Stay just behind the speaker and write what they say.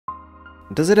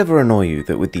Does it ever annoy you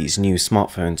that with these new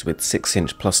smartphones with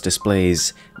 6-inch plus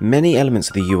displays, many elements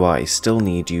of the UI still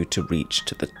need you to reach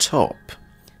to the top?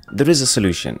 There is a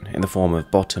solution in the form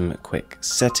of bottom quick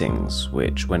settings,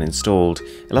 which when installed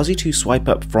allows you to swipe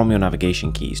up from your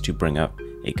navigation keys to bring up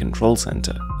a control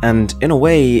center. And in a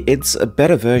way, it's a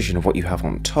better version of what you have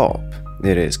on top.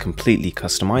 It is completely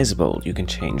customizable. You can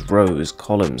change rows,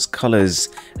 columns, colors,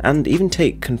 and even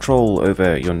take control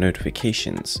over your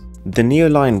notifications. The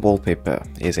Neoline Wallpaper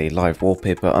is a live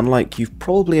wallpaper unlike you've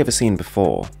probably ever seen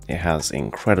before. It has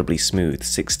incredibly smooth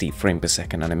 60 frame per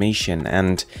second animation,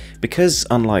 and because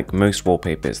unlike most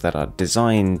wallpapers that are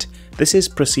designed, this is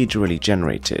procedurally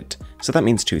generated, so that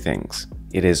means two things.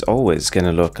 It is always going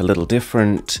to look a little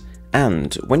different,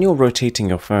 and when you're rotating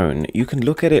your phone, you can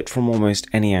look at it from almost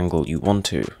any angle you want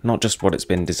to, not just what it's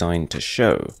been designed to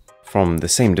show. From the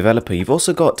same developer, you've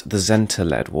also got the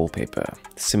ZentaLED Wallpaper,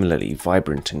 similarly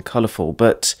vibrant and colourful,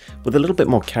 but with a little bit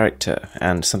more character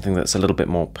and something that's a little bit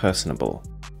more personable.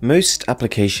 Most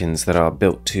applications that are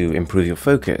built to improve your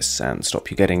focus and stop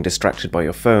you getting distracted by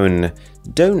your phone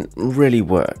don't really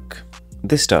work.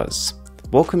 This does.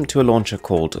 Welcome to a launcher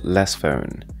called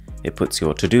LessPhone. It puts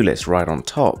your to-do list right on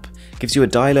top, gives you a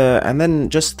dialer, and then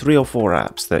just 3 or 4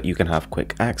 apps that you can have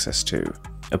quick access to.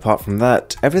 Apart from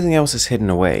that, everything else is hidden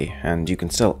away, and you can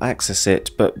still access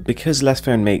it, but because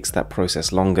LessPhone makes that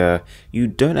process longer, you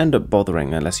don't end up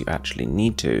bothering unless you actually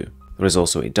need to. There is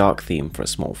also a dark theme for a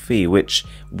small fee, which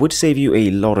would save you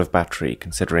a lot of battery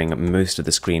considering most of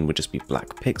the screen would just be black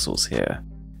pixels here.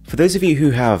 For those of you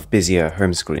who have busier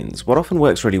home screens, what often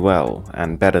works really well,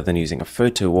 and better than using a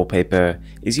photo wallpaper,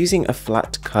 is using a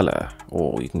flat color,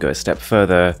 or you can go a step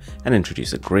further and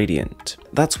introduce a gradient.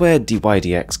 That's where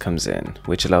DYDX comes in,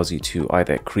 which allows you to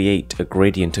either create a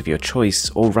gradient of your choice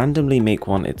or randomly make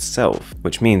one itself,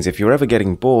 which means if you're ever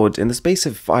getting bored, in the space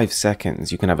of 5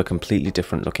 seconds you can have a completely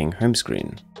different looking home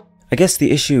screen. I guess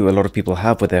the issue a lot of people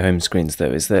have with their home screens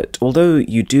though is that although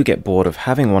you do get bored of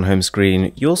having one home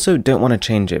screen, you also don't want to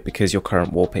change it because your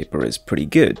current wallpaper is pretty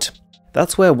good.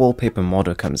 That's where Wallpaper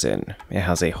Modder comes in. It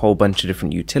has a whole bunch of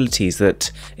different utilities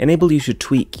that enable you to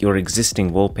tweak your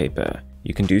existing wallpaper.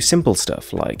 You can do simple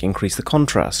stuff like increase the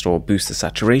contrast or boost the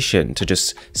saturation to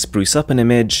just spruce up an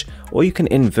image, or you can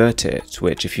invert it,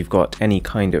 which if you've got any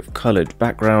kind of colored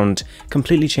background,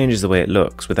 completely changes the way it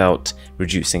looks without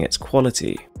reducing its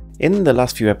quality. In the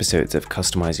last few episodes of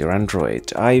Customize Your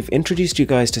Android, I've introduced you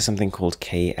guys to something called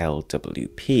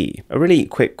KWGT, a really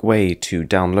quick way to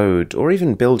download or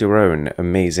even build your own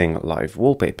amazing live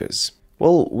wallpapers.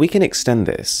 Well, we can extend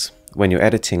this. When you're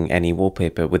editing any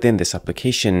wallpaper within this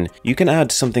application, you can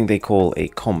add something they call a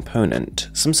component,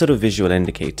 some sort of visual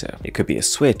indicator. It could be a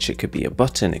switch, it could be a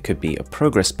button, it could be a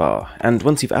progress bar, and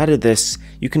once you've added this,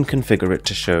 you can configure it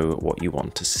to show what you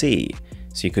want to see.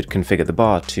 So you could configure the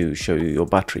bar to show you your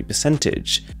battery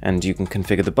percentage, and you can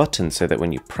configure the button so that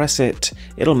when you press it,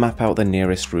 it'll map out the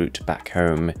nearest route back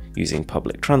home using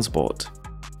public transport.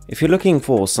 If you're looking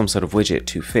for some sort of widget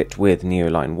to fit with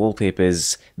Neoline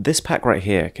wallpapers, this pack right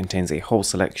here contains a whole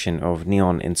selection of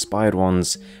neon-inspired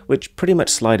ones which pretty much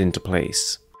slide into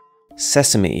place.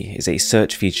 Sesame is a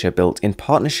search feature built in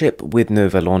partnership with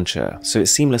Untitled Launcher, so it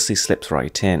seamlessly slips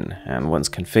right in, and once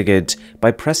configured, by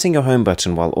pressing your home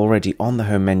button while already on the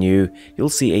home menu, you'll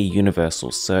see a universal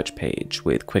search page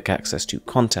with quick access to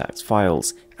contacts,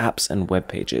 files, apps, and web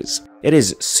pages. It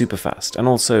is super fast and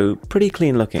also pretty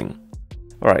clean looking.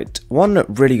 Alright, one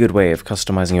really good way of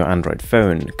customizing your Android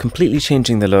phone, completely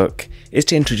changing the look, is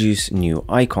to introduce new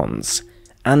icons.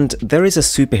 And there is a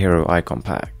superhero icon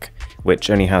pack, which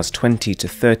only has 20 to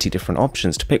 30 different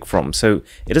options to pick from, so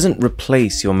it doesn't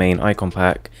replace your main icon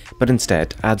pack, but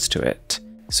instead adds to it.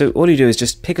 So all you do is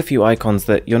just pick a few icons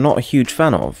that you're not a huge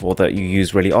fan of, or that you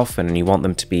use really often and you want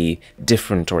them to be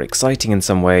different or exciting in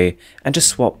some way, and just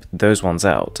swap those ones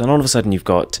out, and all of a sudden you've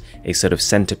got a sort of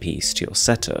centerpiece to your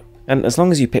setup. And as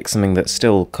long as you pick something that's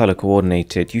still color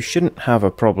coordinated, you shouldn't have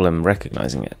a problem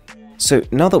recognizing it. So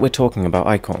now that we're talking about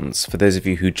icons, for those of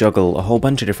you who juggle a whole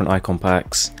bunch of different icon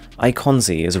packs,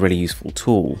 Iconzy is a really useful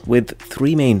tool with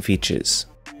 3 main features.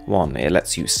 1, it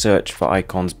lets you search for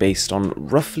icons based on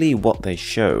roughly what they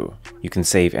show. You can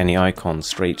save any icon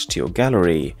straight to your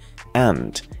gallery,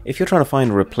 and if you're trying to find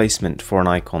a replacement for an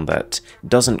icon that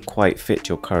doesn't quite fit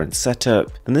your current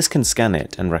setup, then this can scan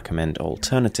it and recommend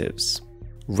alternatives.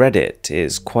 Reddit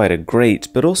is quite a great,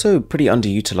 but also pretty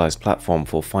underutilized platform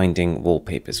for finding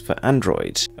wallpapers for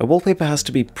Android. A wallpaper has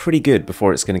to be pretty good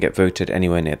before it's going to get voted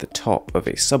anywhere near the top of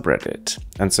a subreddit.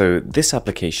 And so this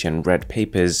application,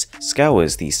 Redpapers,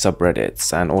 scours these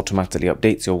subreddits and automatically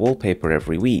updates your wallpaper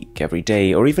every week, every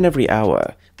day, or even every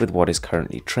hour with what is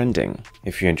currently trending.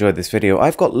 If you enjoyed this video,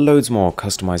 I've got loads more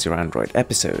Customize Your Android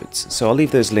episodes, so I'll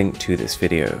leave those linked to this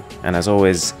video. And as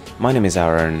always, my name is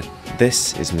Aaron,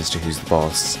 this is Mr. Who's the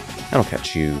Boss, and I'll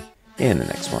catch you in the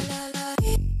next one.